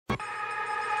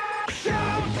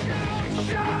Shout,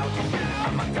 shout,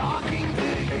 I'm talking to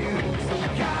you, so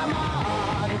come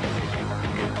on.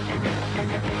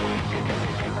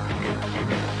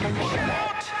 Shout.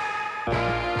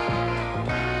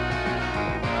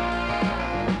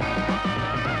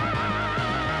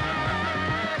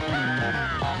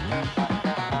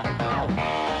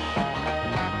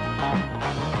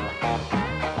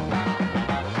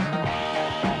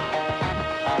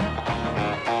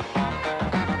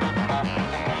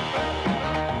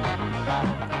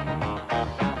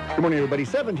 Good morning, everybody.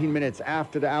 17 minutes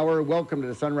after the hour. Welcome to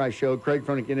the Sunrise Show. Craig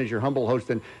Froenick is your humble host.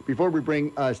 And before we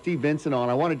bring Steve Vincent on,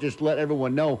 I want to just let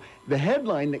everyone know the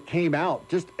headline that came out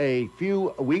just a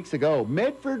few weeks ago.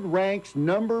 Medford ranks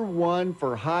 #1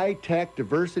 for high-tech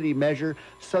diversity measure.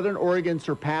 Southern Oregon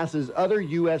surpasses other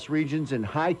U.S. regions in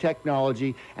high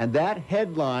technology. And that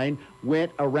headline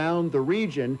went around the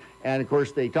region. And, of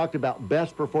course, they talked about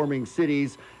best-performing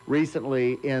cities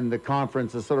recently in the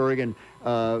conference, the Southern Oregon,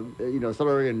 Southern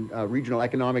Oregon Regional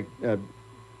Economic,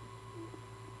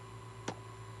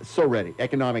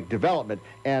 Economic Development.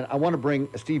 And I want to bring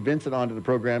Steve Vincent onto the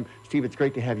program. Steve, it's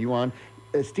great to have you on.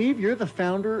 Steve, you're the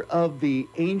founder of the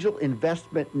Angel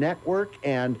Investment Network,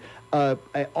 and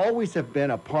I always have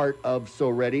been a part of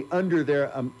SoReady under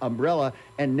their umbrella.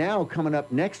 And now coming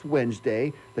up next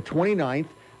Wednesday, the 29th,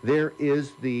 there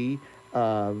is the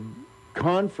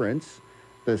conference,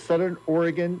 the Southern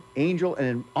Oregon Angel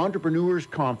and Entrepreneurs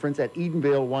Conference at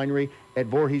Edenvale Winery at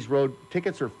Voorhees Road.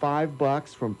 Tickets are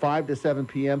 $5 from 5 to 7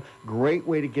 p.m. Great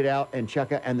way to get out and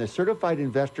check out, and the certified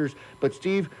investors. But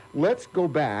Steve, let's go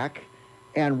back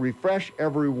and refresh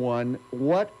everyone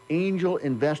what angel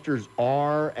investors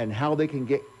are and how they can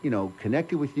get,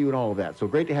 connected with you and all of that. So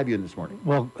great to have you in this morning.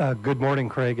 Well, good morning,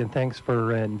 Craig, and thanks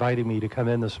for inviting me to come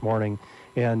in this morning.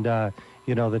 And,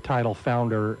 the title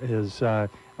founder is,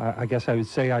 I guess I would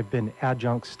say I've been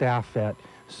adjunct staff at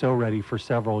SoReady for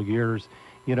several years.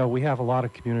 We have a lot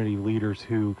of community leaders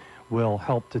who will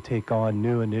help to take on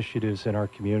new initiatives in our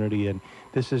community, and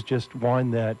this is just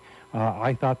one that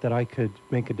I thought that I could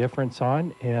make a difference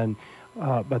on, and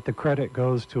but the credit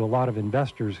goes to a lot of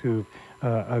investors who've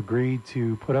agreed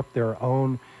to put up their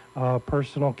own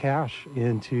personal cash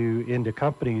into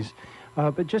companies.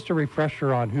 But just a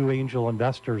refresher on who angel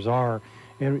investors are,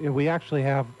 and we actually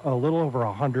have a little over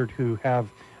 100 who have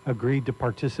agreed to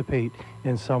participate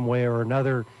in some way or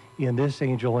another in this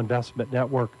angel investment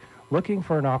network, looking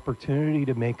for an opportunity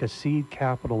to make a seed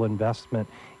capital investment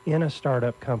in a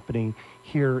startup company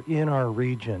here in our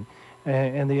region.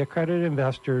 And the accredited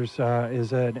investors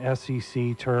is an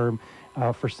SEC term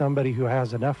for somebody who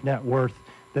has enough net worth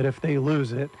that if they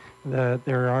lose it, that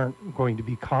there aren't going to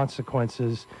be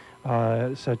consequences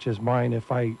such as mine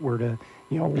if I were to,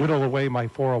 whittle away my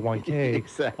 401k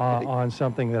exactly. On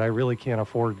something that I really can't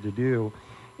afford to do.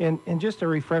 And just a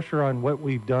refresher on what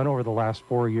we've done over the last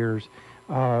 4 years.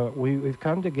 We've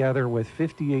come together with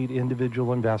 58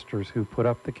 individual investors who put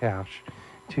up the cash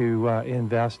to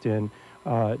invest in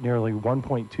nearly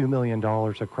 $1.2 million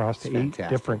across 8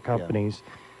 different companies.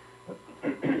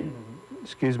 Yeah.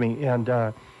 Excuse me.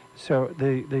 And so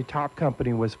the top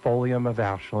company was Folium of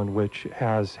Ashland, which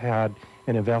has had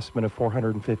an investment of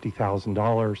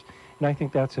 $450,000. And I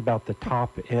think that's about the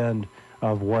top end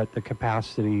of what the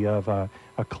capacity of a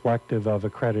collective of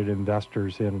accredited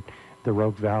investors in the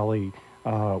Rogue Valley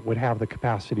would have the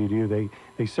capacity to do.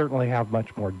 They certainly have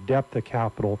much more depth of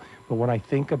capital, but when I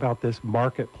think about this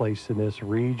marketplace in this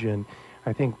region,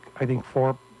 I think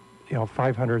for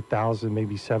 500,000,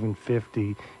 maybe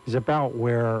 750 is about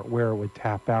where it would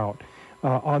tap out.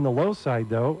 On the low side,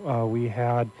 though, we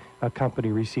had a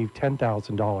company receive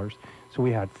 $10,000. So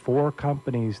we had 4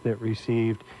 companies that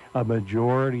received a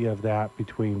majority of that,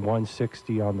 between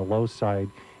 160 on the low side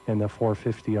and the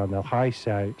 450 on the high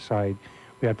side.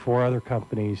 We had 4 other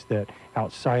companies that,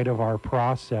 outside of our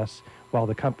process, while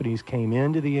the companies came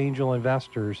into the angel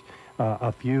investors,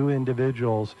 a few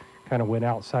individuals kind of went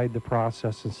outside the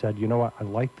process and said, you know what, I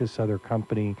like this other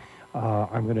company,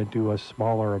 I'm going to do a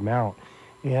smaller amount.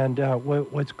 And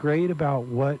what's great about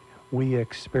what we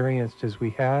experienced is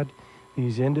we had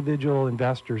these individual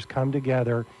investors come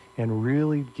together and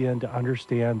really begin to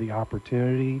understand the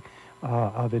opportunity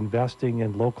of investing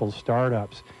in local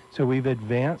startups. So we've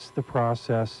advanced the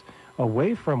process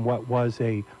away from what was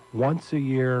a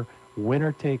once-a-year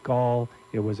winner-take-all.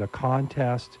 It was a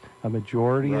contest. A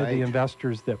majority of the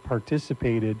investors that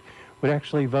participated would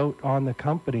actually vote on the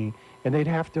company, and they'd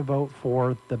have to vote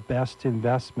for the best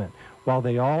investment. While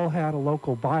they all had a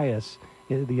local bias,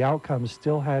 the outcome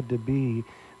still had to be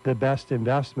the best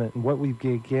investment. And what we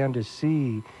began to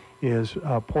see is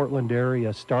Portland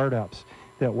area startups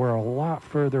that were a lot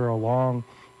further along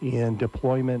in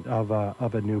deployment of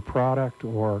a new product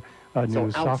or a So new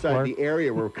outside software. the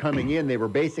area were coming in, they were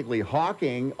basically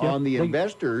hawking on the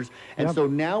investors. And Yep. so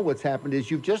now what's happened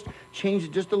is you've just changed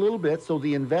it just a little bit. So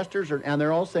the investors are, and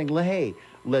they're all saying, hey,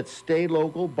 let's stay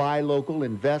local, buy local,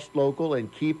 invest local, and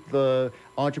keep the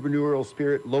entrepreneurial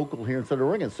spirit local here in Southern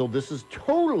Oregon. So this is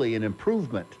totally an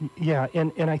improvement. Yeah,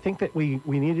 and I think that we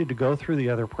needed to go through the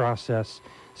other process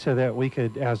so that we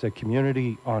could, as a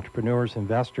community, entrepreneurs,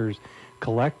 investors,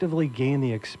 collectively gain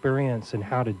the experience in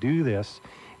how to do this.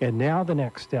 And now the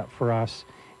next step for us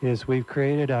is we've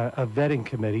created a vetting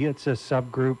committee. It's a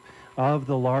subgroup of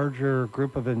the larger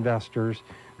group of investors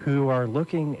who are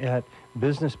looking at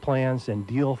business plans and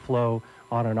deal flow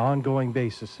on an ongoing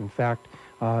basis. In fact,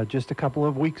 just a couple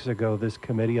of weeks ago, this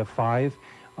committee of 5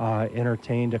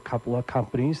 entertained a couple of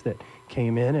companies that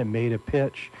came in and made a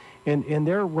pitch. And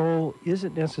their role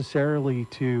isn't necessarily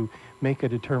to make a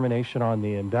determination on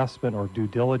the investment or due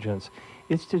diligence.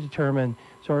 It's to determine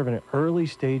sort of an early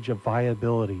stage of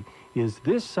viability. Is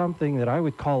this something that I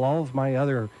would call all of my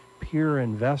other peer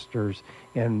investors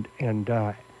and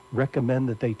recommend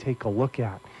that they take a look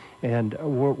at? And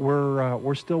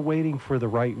we're still waiting for the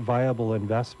right viable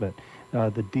investment.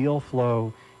 The deal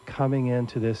flow coming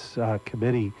into this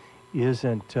committee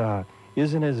isn't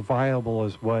as viable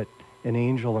as what an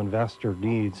angel investor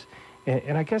needs.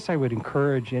 And I guess I would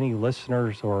encourage any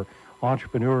listeners or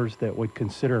entrepreneurs that would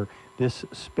consider this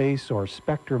space or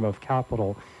spectrum of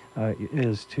capital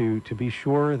is to be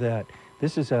sure that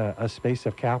this is a space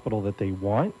of capital that they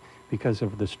want because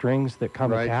of the strings that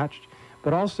come attached,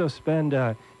 but also spend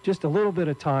just a little bit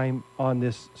of time on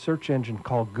this search engine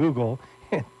called Google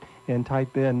and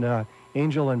type in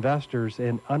angel investors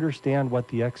and understand what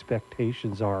the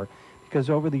expectations are. Because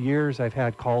over the years, I've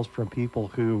had calls from people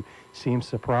who seem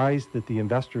surprised that the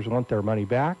investors want their money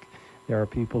back. There are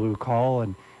people who call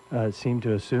and seem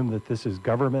to assume that this is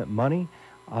government money.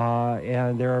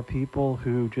 And there are people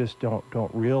who just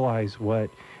don't realize what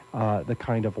the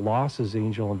kind of losses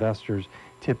angel investors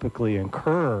typically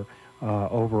incur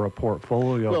over a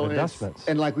portfolio of investments.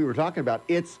 And like we were talking about,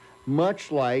 it's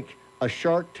much like a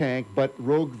Shark Tank, but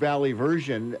Rogue Valley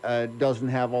version doesn't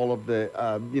have all of the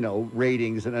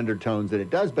ratings and undertones that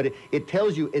it does. But it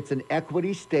tells you it's an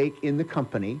equity stake in the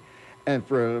company,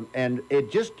 and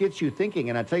it just gets you thinking.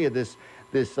 And I tell you this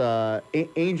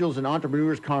Angels and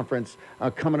Entrepreneurs Conference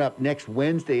coming up next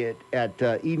Wednesday at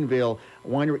Edenvale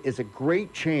Winery is a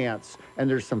great chance, and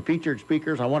there's some featured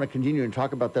speakers. I want to continue and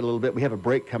talk about that a little bit. We have a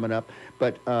break coming up,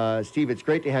 but Steve, it's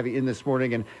great to have you in this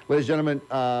morning. And ladies and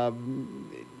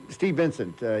gentlemen, Steve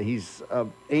Vincent, he's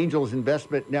Angels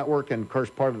Investment Network and, of course,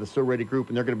 part of the So Ready Group,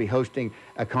 and they're going to be hosting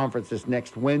a conference this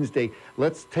next Wednesday.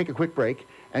 Let's take a quick break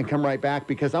and come right back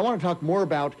because I want to talk more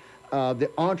about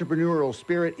the entrepreneurial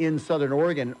spirit in Southern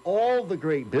Oregon and all the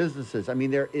great businesses. I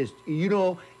mean, there is,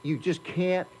 you just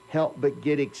can't help but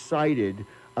get excited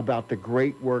about the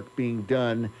great work being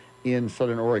done in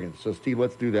Southern Oregon. So, Steve,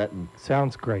 let's do that.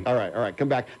 Sounds great. All right. Come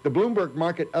back. The Bloomberg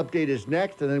Market Update is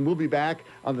next, and then we'll be back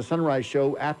on the Sunrise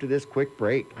Show after this quick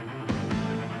break.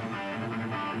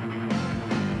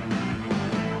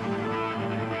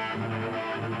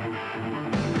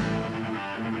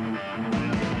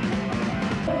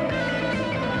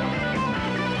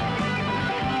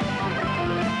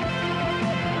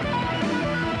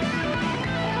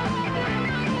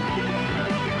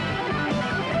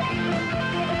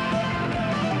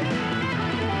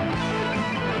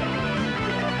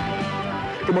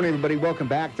 Good morning, everybody. Welcome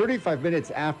back. 35 minutes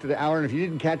after the hour. And if you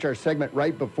didn't catch our segment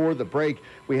right before the break,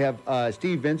 we have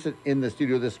Steve Vincent in the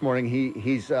studio this morning.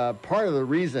 He's part of the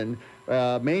reason,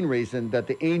 main reason, that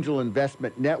the Angel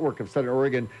Investment Network of Southern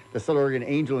Oregon, the Southern Oregon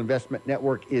Angel Investment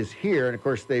Network, is here. And, of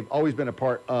course, they've always been a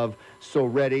part of So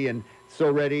Ready. And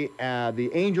So Ready, the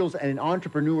Angels and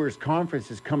Entrepreneurs Conference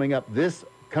is coming up this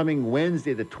coming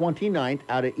Wednesday, the 29th,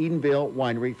 out at Edenvale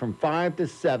Winery from 5 to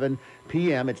 7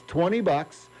 p.m. It's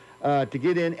 $20. To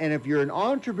get in, and if you're an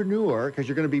entrepreneur, because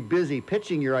you're going to be busy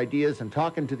pitching your ideas and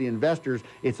talking to the investors,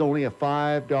 it's only a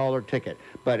 $5 ticket.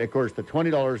 But, of course, the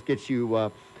 $20 gets you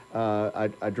a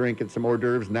drink and some hors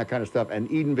d'oeuvres and that kind of stuff. And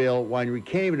Edenvale Winery,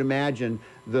 can't even imagine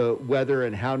the weather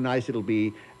and how nice it'll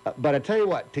be. But I tell you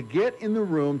what, to get in the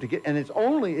room, and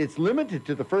it's limited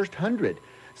to the first 100.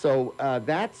 So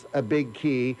that's a big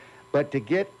key. But to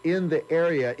get in the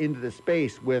area, into the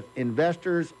space with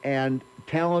investors and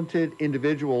talented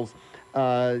individuals,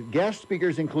 guest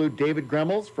speakers include David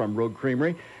Gremmels from Rogue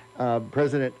Creamery,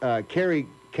 President Carrie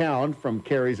Cowan from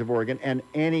Carries of Oregon, and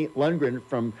Annie Lundgren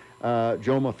from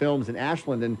Joma Films in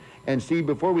Ashland. And Steve,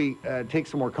 before we take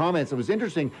some more comments, it was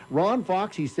interesting. Ron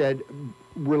Fox, he said,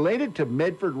 related to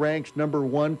Medford ranks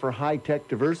 #1 for high-tech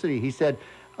diversity. He said,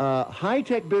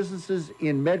 high-tech businesses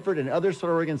in Medford and other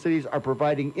Southern Oregon cities are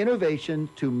providing innovation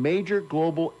to major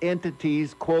global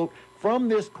entities. Quote, from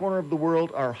this corner of the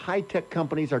world, our high-tech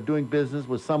companies are doing business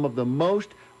with some of the most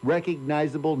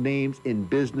recognizable names in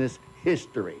business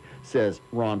history, says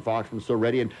Ron Fox from So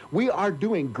Ready. And we are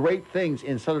doing great things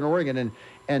in Southern Oregon.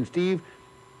 And Steve,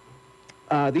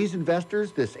 these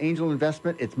investors, this angel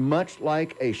investment, it's much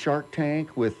like a Shark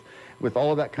Tank with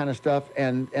all of that kind of stuff,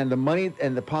 and the money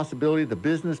and the possibility, the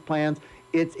business plans.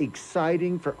 It's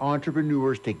exciting for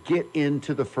entrepreneurs to get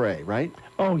into the fray, right?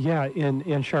 Oh, yeah.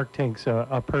 In Shark Tank's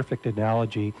a perfect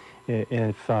analogy.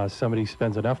 If somebody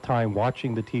spends enough time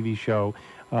watching the TV show,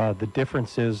 the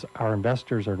difference is our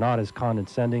investors are not as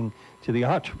condescending to the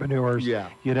entrepreneurs. Yeah.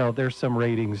 You know, there's some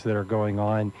ratings that are going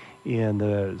on in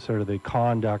the sort of the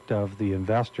conduct of the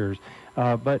investors,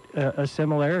 but a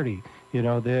similarity. You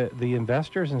know, the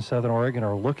investors in Southern Oregon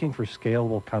are looking for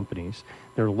scalable companies.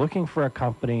 They're looking for a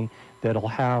company that'll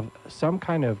have some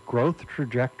kind of growth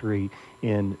trajectory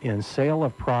in sale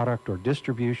of product or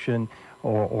distribution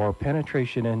or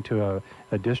penetration into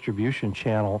a distribution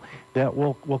channel that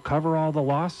will cover all the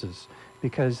losses.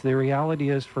 Because the reality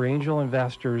is, for angel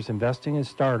investors investing in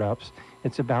startups,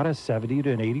 it's about a 70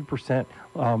 to an 80%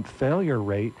 failure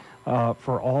rate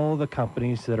for all the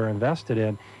companies that are invested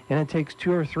in. And it takes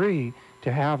 2 or 3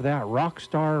 to have that rock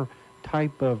star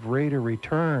type of rate of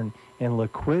return and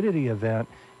liquidity event,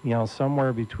 you know,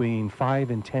 somewhere between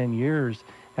 5 and 10 years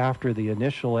after the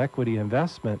initial equity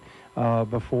investment,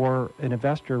 before an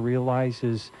investor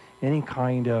realizes any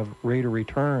kind of rate of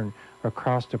return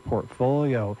across the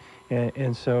portfolio.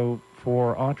 And so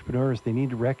for entrepreneurs, they need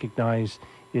to recognize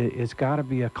it's got to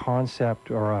be a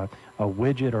concept or a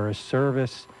widget or a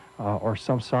service or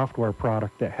some software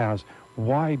product that has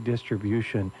wide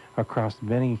distribution across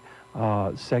many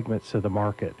segments of the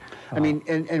market. I mean,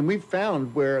 and we've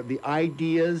found where the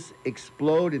ideas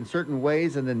explode in certain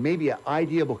ways, and then maybe an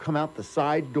idea will come out the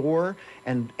side door,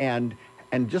 and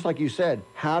just like you said,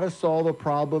 how to solve a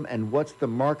problem and what's the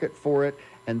market for it,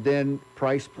 and then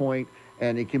price point,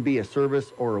 and it can be a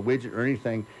service or a widget or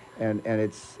anything, and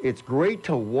it's great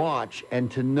to watch and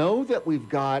to know that we've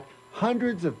got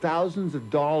hundreds of thousands of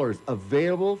dollars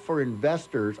available for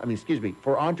investors.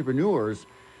 For entrepreneurs.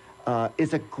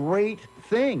 Is a great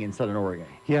thing in Southern Oregon.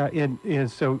 Yeah, and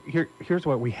so here's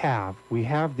what we have. We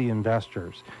have the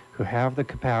investors who have the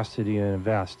capacity to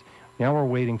invest. Now we're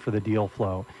waiting for the deal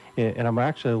flow. And I'm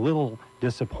actually a little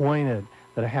disappointed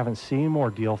that I haven't seen more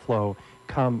deal flow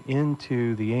come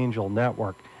into the Angel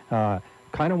Network.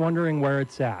 Kind of wondering where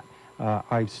it's at.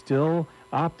 I'm still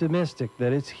optimistic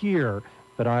that it's here,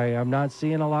 but I am not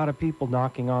seeing a lot of people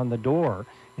knocking on the door.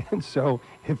 And so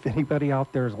if anybody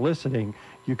out there is listening,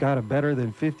 you got a better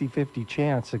than 50-50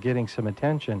 chance of getting some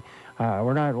attention.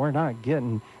 We're not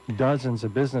getting dozens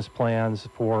of business plans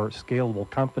for scalable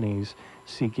companies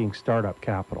seeking startup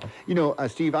capital. You know,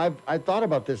 Steve, I've thought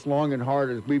about this long and hard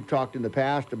as we've talked in the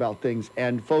past about things.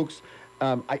 And folks,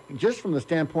 just from the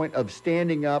standpoint of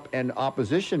standing up and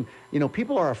opposition, you know,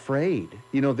 people are afraid.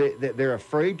 You know, they're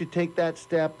afraid to take that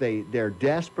step. They're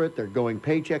desperate. They're going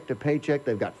paycheck to paycheck.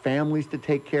 They've got families to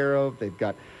take care of. They've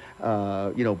got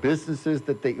businesses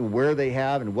where they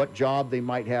have and what job they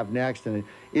might have next. And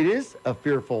it is a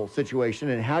fearful situation.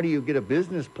 And how do you get a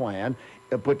business plan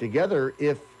put together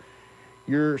if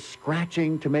you're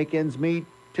scratching to make ends meet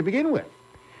to begin with?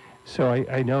 So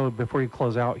I know before you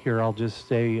close out here, I'll just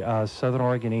say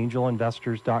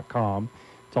SouthernOregonAngelInvestors.com.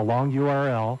 It's a long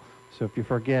URL, so if you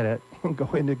forget it, go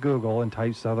into Google and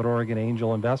type Southern Oregon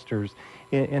Angel Investors.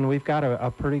 And we've got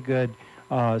a pretty good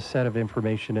set of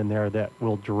information in there that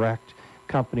will direct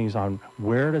companies on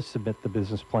where to submit the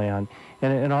business plan.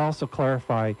 And I'll also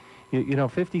clarify,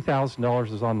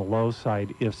 $50,000 is on the low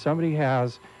side. If somebody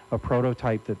has a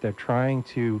prototype that they're trying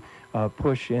to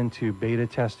push into beta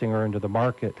testing or into the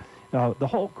market, the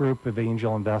whole group of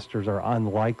angel investors are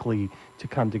unlikely to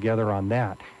come together on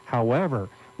that. However,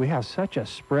 we have such a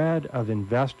spread of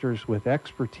investors with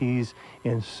expertise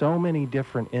in so many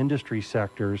different industry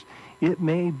sectors. It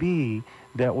may be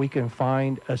that we can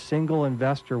find a single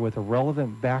investor with a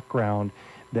relevant background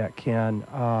that can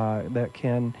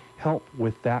help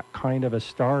with that kind of a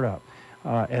startup.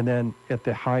 And then at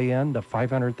the high end, the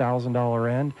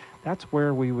 $500,000 end, that's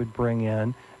where we would bring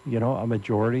in, a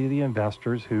majority of the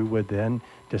investors who would then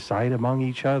decide among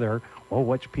each other, well,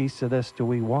 which piece of this do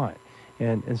we want?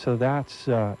 And so that's,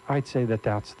 I'd say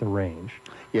that's the range.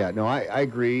 Yeah, no, I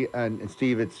agree. And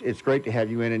Steve, it's great to have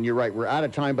you in. And you're right, we're out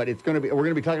of time, but we're going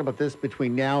to be talking about this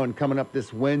between now and coming up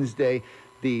this Wednesday,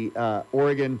 the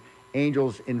Oregon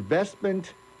Angels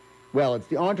Investment Well, it's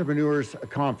the Entrepreneurs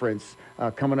Conference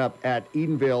coming up at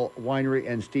Edenvale Winery.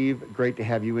 And Steve, great to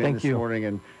have you in this morning.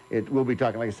 And we'll be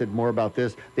talking, like I said, more about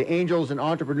this. The Angels and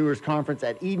Entrepreneurs Conference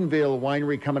at Edenvale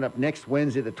Winery coming up next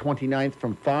Wednesday, the 29th,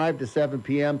 from 5 to 7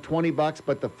 p.m. $20,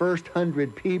 but the first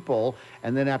 100 people,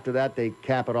 and then after that they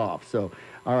cap it off. So,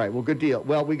 all right, well, good deal.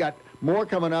 Well, we got more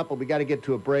coming up, but we got to get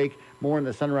to a break. More in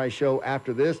the Sunrise Show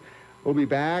after this. We'll be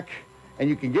back. And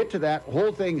you can get to that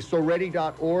whole thing,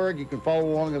 soready.org. You can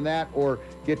follow along on that, or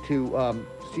get to,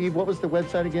 Steve, what was the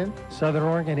website again?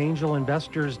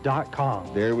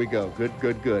 SouthernOregonAngelInvestors.com. There we go. Good,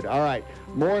 good, good. All right.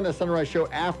 More on the Sunrise Show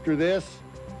after this.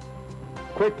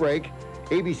 Quick break.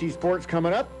 ABC Sports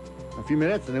coming up in a few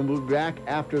minutes, and then we'll be back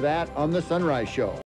after that on the Sunrise Show.